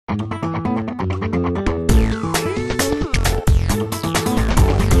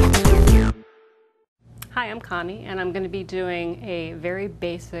Hi, I'm Connie, and I'm going to be doing a very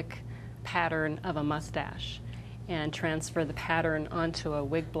basic pattern of a mustache and transfer the pattern onto a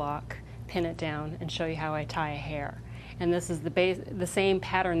wig block, pin it down, and show you how I tie a hair. And this is the same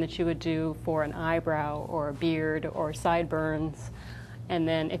pattern that you would do for an eyebrow or a beard or sideburns. And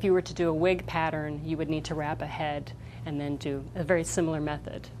then if you were to do a wig pattern, you would need to wrap a head and then do a very similar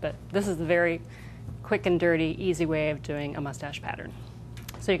method. But this is a very quick and dirty, easy way of doing a mustache pattern.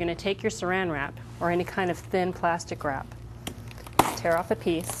 So you're going to take your saran wrap or any kind of thin plastic wrap, tear off a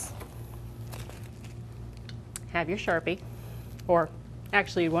piece, have your Sharpie, or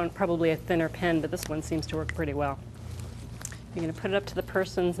actually you want probably a thinner pen, but this one seems to work pretty well. You're going to put it up to the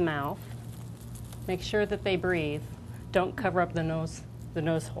person's mouth. Make sure that they breathe. Don't cover up the nose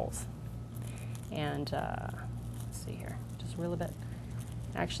holes. And let's see here, just a little bit.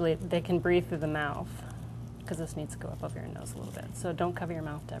 Actually, they can breathe through the mouth, because this needs to go up over your nose a little bit. So don't cover your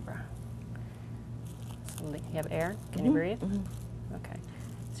mouth, Deborah. So you have air? Can you breathe? Mm-hmm. Okay.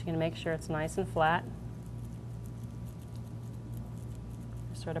 So you're going to make sure it's nice and flat.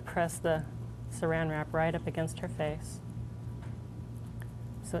 Sort of press the saran wrap right up against her face.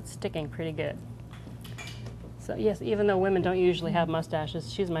 So it's sticking pretty good. So yes, even though women don't usually have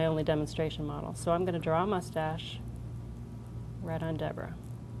mustaches, she's my only demonstration model. So I'm going to draw a mustache right on Deborah.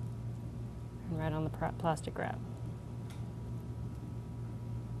 And right on the plastic wrap.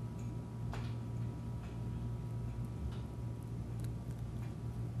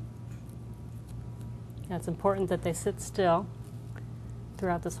 Now it's important that they sit still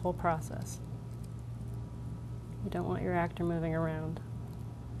throughout this whole process. You don't want your actor moving around.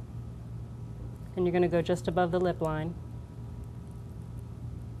 And you're going to go just above the lip line.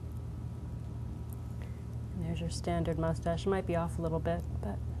 And there's your standard mustache. It might be off a little bit,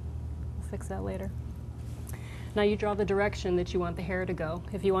 but fix that later. Now you draw the direction that you want the hair to go.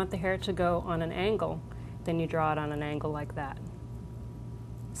 If you want the hair to go on an angle, then you draw it on an angle like that,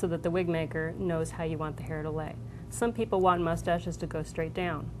 so that the wig maker knows how you want the hair to lay. Some people want mustaches to go straight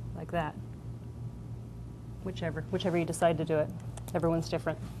down, like that. Whichever you decide to do it. Everyone's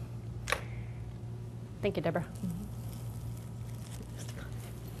different. Thank you, Deborah.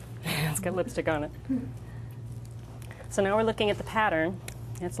 It's got lipstick on it. So now we're looking at the pattern.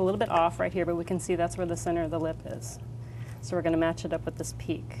 It's a little bit off right here, but we can see that's where the center of the lip is. So we're going to match it up with this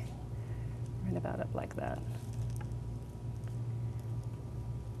peak, right about up like that.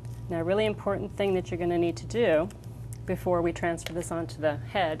 Now, a really important thing that you're going to need to do before we transfer this onto the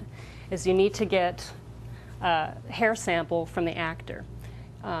head is you need to get a hair sample from the actor.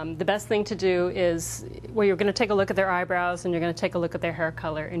 The best thing to do is, well, you're going to take a look at their eyebrows and you're going to take a look at their hair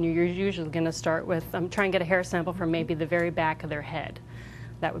color, and you're usually going to start with, try and get a hair sample from maybe the very back of their head.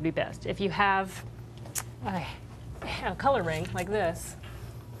 That would be best. If you have a color ring like this,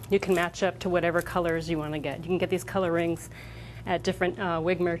 you can match up to whatever colors you want to get. You can get these color rings at different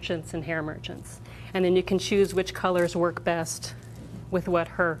wig merchants and hair merchants. And then you can choose which colors work best with what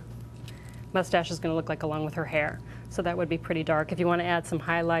her mustache is going to look like along with her hair. So that would be pretty dark. If you want to add some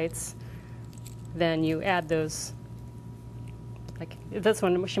highlights, then you add those. Like this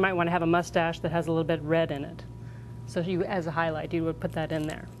one, she might want to have a mustache that has a little bit red in it. So you, as a highlight, you would put that in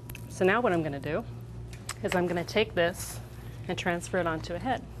there. So now what I'm going to do is I'm going to take this and transfer it onto a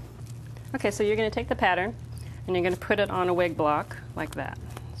head. Okay, so you're going to take the pattern and you're going to put it on a wig block like that.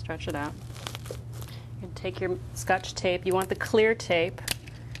 Stretch it out. You're going to take your Scotch tape. You want the clear tape,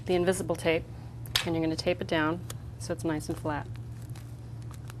 the invisible tape, and you're going to tape it down so it's nice and flat.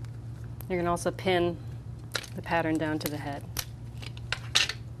 You're going to also pin the pattern down to the head.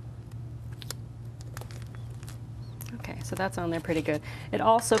 Okay, so that's on there pretty good. It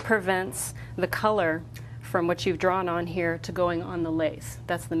also prevents the color from what you've drawn on here to going on the lace.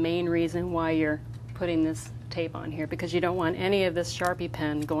 That's the main reason why you're putting this tape on here, because you don't want any of this Sharpie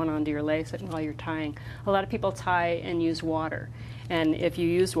pen going onto your lace while you're tying. A lot of people tie and use water, and if you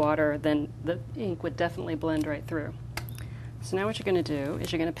use water, then the ink would definitely blend right through. So now what you're going to do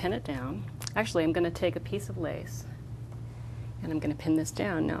is you're going to pin it down. Actually, I'm going to take a piece of lace and I'm going to pin this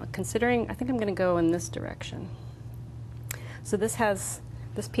down. Now, considering, I think I'm going to go in this direction. So this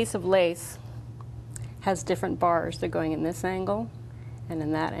piece of lace has different bars. They're going in this angle and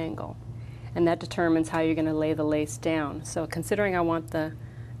in that angle. And that determines how you're going to lay the lace down. So considering I want the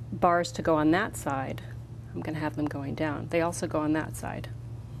bars to go on that side, I'm going to have them going down. They also go on that side.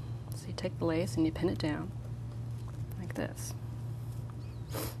 So you take the lace and you pin it down like this.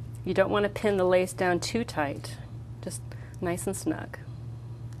 You don't want to pin the lace down too tight, just nice and snug.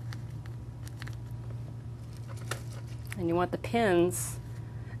 And you want the pins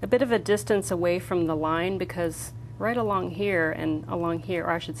a bit of a distance away from the line, because right along here and along here,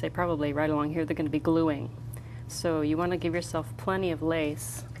 or I should say probably right along here, they're going to be gluing. So you want to give yourself plenty of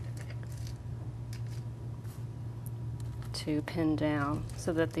lace to pin down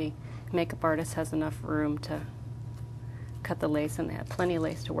so that the makeup artist has enough room to cut the lace and they have plenty of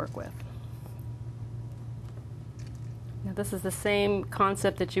lace to work with. Now this is the same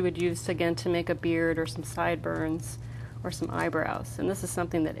concept that you would use again to make a beard or some sideburns or some eyebrows. And this is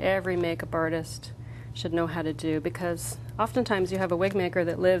something that every makeup artist should know how to do, because oftentimes you have a wig maker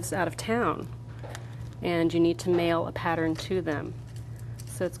that lives out of town and you need to mail a pattern to them.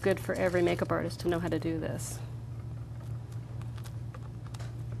 So it's good for every makeup artist to know how to do this.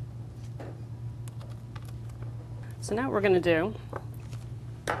 So now what we're going to do,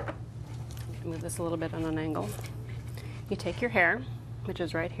 move this a little bit on an angle. You take your hair, which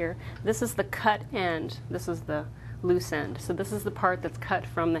is right here. This is the cut end. This is the loose end. So this is the part that's cut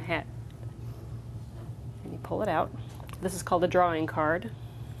from the head. And you pull it out. This is called a drawing card.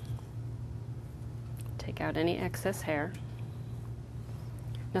 Take out any excess hair.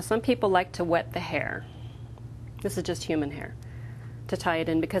 Now some people like to wet the hair. This is just human hair, to tie it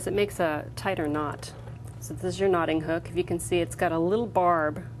in because it makes a tighter knot. So this is your knotting hook. If you can see, it's got a little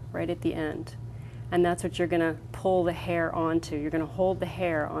barb right at the end. And that's what you're going to pull the hair onto. You're going to hold the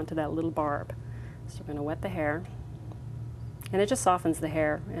hair onto that little barb. So you're going to wet the hair. And it just softens the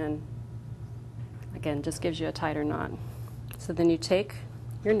hair and, again, just gives you a tighter knot. So then you take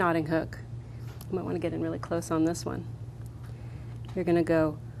your knotting hook. You might want to get in really close on this one. You're going to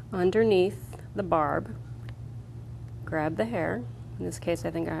go underneath the barb, grab the hair. In this case,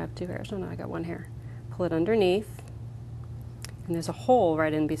 I think I have two hairs. No, I got one hair. Pull it underneath, and there's a hole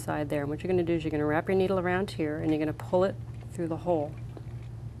right in beside there. And what you're going to do is you're going to wrap your needle around here, and you're going to pull it through the hole.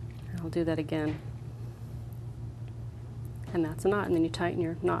 And I'll do that again. And that's a knot, and then you tighten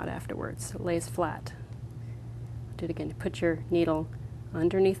your knot afterwards so it lays flat. Do it again. You put your needle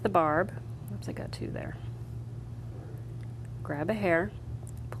underneath the barb. Oops, I got two there. Grab a hair,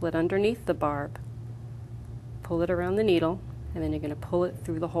 pull it underneath the barb, pull it around the needle, and then you're going to pull it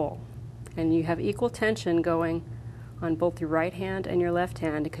through the hole. And you have equal tension going on both your right hand and your left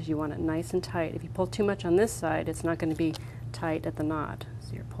hand because you want it nice and tight. If you pull too much on this side, it's not going to be tight at the knot.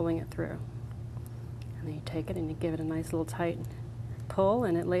 So you're pulling it through. And then you take it and you give it a nice little tight pull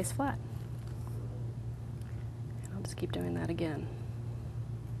and it lays flat. And I'll just keep doing that again.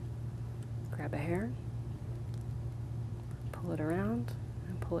 Grab a hair, pull it around,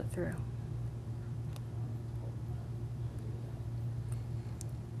 and pull it through.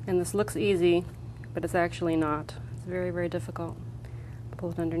 And this looks easy, but it's actually not. It's very, very difficult.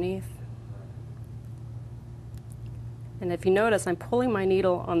 Pull it underneath. And if you notice, I'm pulling my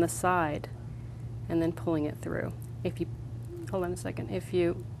needle on the side and then pulling it through. If you, hold on a second, if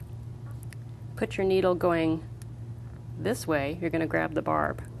you put your needle going this way, you're going to grab the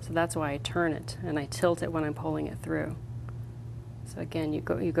barb. So that's why I turn it and I tilt it when I'm pulling it through. So again, you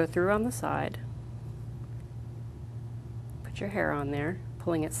go through on the side, put your hair on there,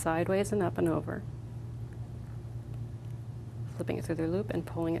 pulling it sideways and up and over, flipping it through the loop and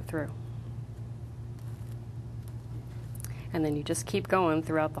pulling it through. And then you just keep going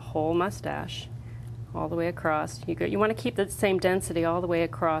throughout the whole mustache, all the way across. You want to keep the same density all the way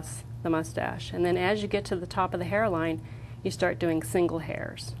across the mustache. And then as you get to the top of the hairline, you start doing single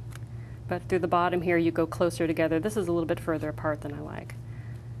hairs. But through the bottom here, you go closer together. This is a little bit further apart than I like.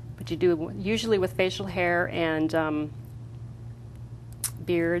 But you do, usually with facial hair and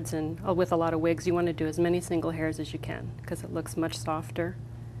beards and with a lot of wigs, you want to do as many single hairs as you can because it looks much softer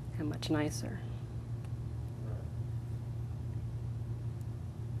and much nicer.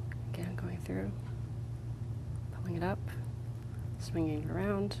 Again, going through, pulling it up, swinging it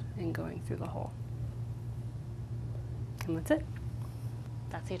around, and going through the hole. And that's it.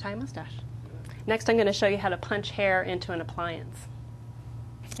 That's the Italian mustache. Next, I'm going to show you how to punch hair into an appliance.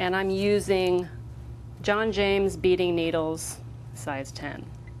 And I'm using John James beading needles, size 10.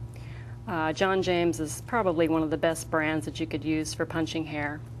 John James is probably one of the best brands that you could use for punching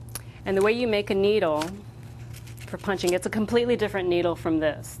hair. And the way you make a needle for punching, it's a completely different needle from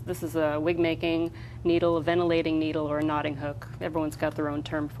this. This is a wig making needle, a ventilating needle, or a knotting hook. Everyone's got their own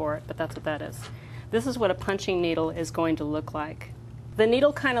term for it, but that's what that is. This is what a punching needle is going to look like. The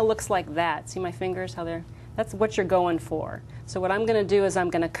needle kind of looks like that. See my fingers, how they're, that's what you're going for. So what I'm going to do is I'm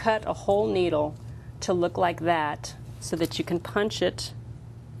going to cut a whole needle to look like that so that you can punch it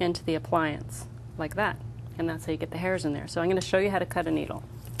into the appliance like that. And that's how you get the hairs in there. So I'm going to show you how to cut a needle.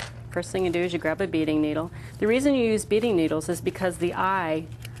 First thing you do is you grab a beading needle. The reason you use beading needles is because the eye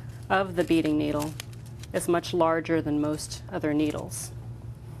of the beading needle is much larger than most other needles.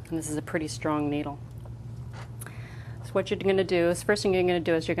 And this is a pretty strong needle. So what you're going to do is, first thing you're going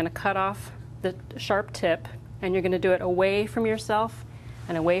to do is you're going to cut off the sharp tip, and you're going to do it away from yourself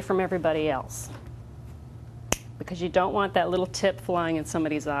and away from everybody else, because you don't want that little tip flying in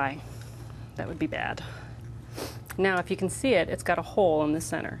somebody's eye. That would be bad. Now, if you can see it, it's got a hole in the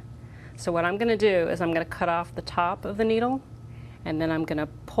center. So what I'm going to do is I'm going to cut off the top of the needle, and then I'm going to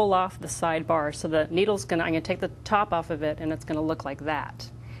pull off the side bar. So the needle's going to, I'm going to take the top off of it, and it's going to look like that.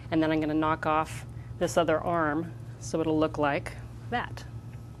 And then I'm going to knock off this other arm, so it'll look like that.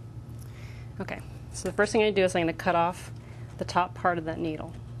 Okay, so the first thing I do is I'm going to cut off the top part of that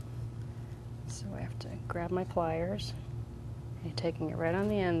needle. So I have to grab my pliers, and taking it right on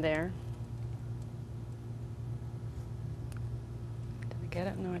the end there. Did I get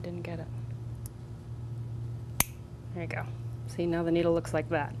it? No, I didn't get it. There you go. See, now the needle looks like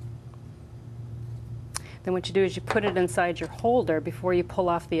that. Then what you do is you put it inside your holder before you pull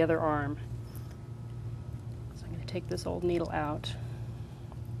off the other arm. So I'm going to take this old needle out.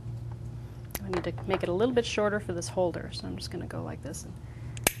 I need to make it a little bit shorter for this holder, so I'm just going to go like this and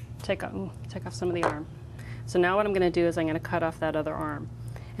take off some of the arm. So now what I'm going to do is I'm going to cut off that other arm.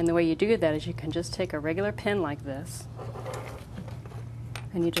 And the way you do that is you can just take a regular pin like this,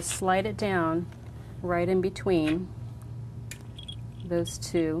 and you just slide it down right in between those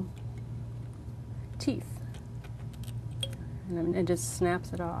two teeth, and then it just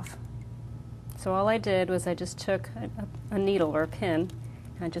snaps it off. So all I did was I just took a needle or a pin,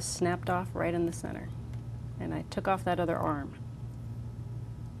 and I just snapped off right in the center, and I took off that other arm.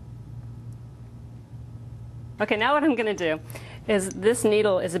 Okay, now what I'm going to do is, this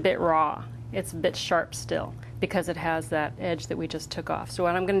needle is a bit raw. It's a bit sharp still because it has that edge that we just took off. So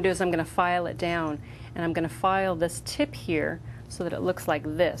what I'm going to do is I'm going to file it down, and I'm going to file this tip here so that it looks like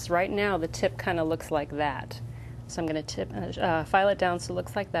this. Right now the tip kind of looks like that. So I'm going to file it down so it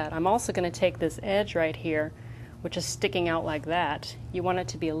looks like that. I'm also going to take this edge right here, which is sticking out like that. You want it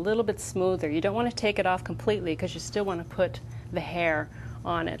to be a little bit smoother. You don't want to take it off completely because you still want to put the hair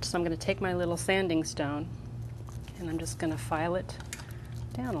on it. So I'm going to take my little sanding stone, and I'm just going to file it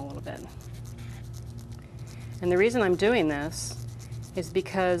down a little bit. And the reason I'm doing this is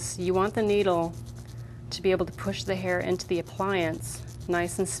because you want the needle to be able to push the hair into the appliance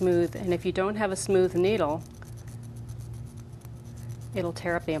nice and smooth, and if you don't have a smooth needle, it'll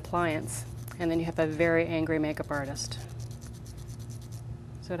tear up the appliance, and then you have a very angry makeup artist.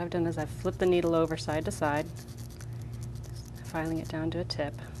 So what I've done is I've flipped the needle over side to side, filing it down to a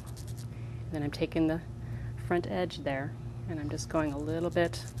tip, and then I'm taking the front edge there, and I'm just going a little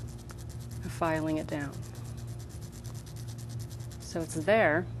bit of filing it down. So it's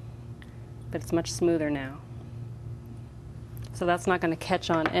there, but it's much smoother now. So that's not going to catch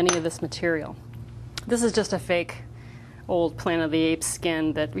on any of this material. This is just a fake old Planet of the Apes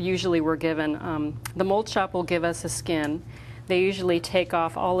skin that usually we're given. The mold shop will give us a skin. They usually take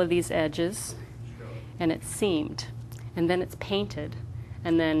off all of these edges, and it's seamed, and then it's painted,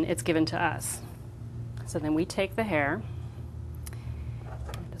 and then it's given to us. So then we take the hair,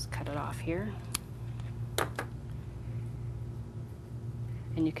 just cut it off here.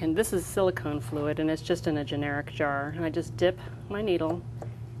 And you can, this is silicone fluid, and it's just in a generic jar. And I just dip my needle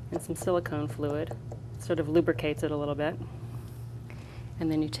in some silicone fluid. It sort of lubricates it a little bit.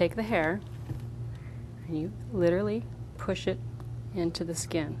 And then you take the hair, and you literally push it into the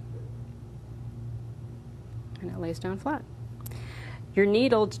skin. And it lays down flat. Your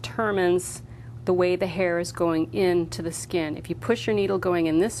needle determines the way the hair is going into the skin. If you push your needle going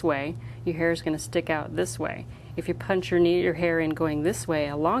in this way, your hair is going to stick out this way. If you punch your hair in going this way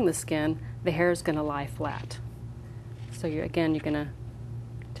along the skin, the hair is going to lie flat. So again, you're going to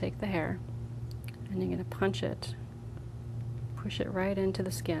take the hair, and you're going to punch it, push it right into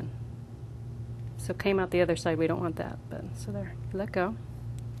the skin. So it came out the other side, we don't want that, but so there, you let go,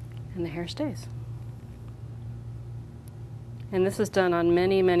 and the hair stays. And this is done on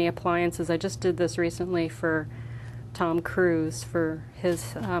many, many appliances. I just did this recently for Tom Cruise, for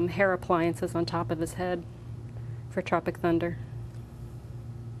his hair appliances on top of his head for Tropic Thunder.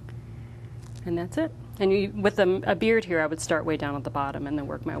 And that's it. And with a beard here, I would start way down at the bottom and then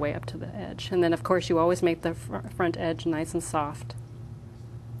work my way up to the edge. And then, of course, you always make the front edge nice and soft.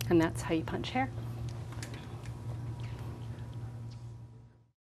 And that's how you punch hair.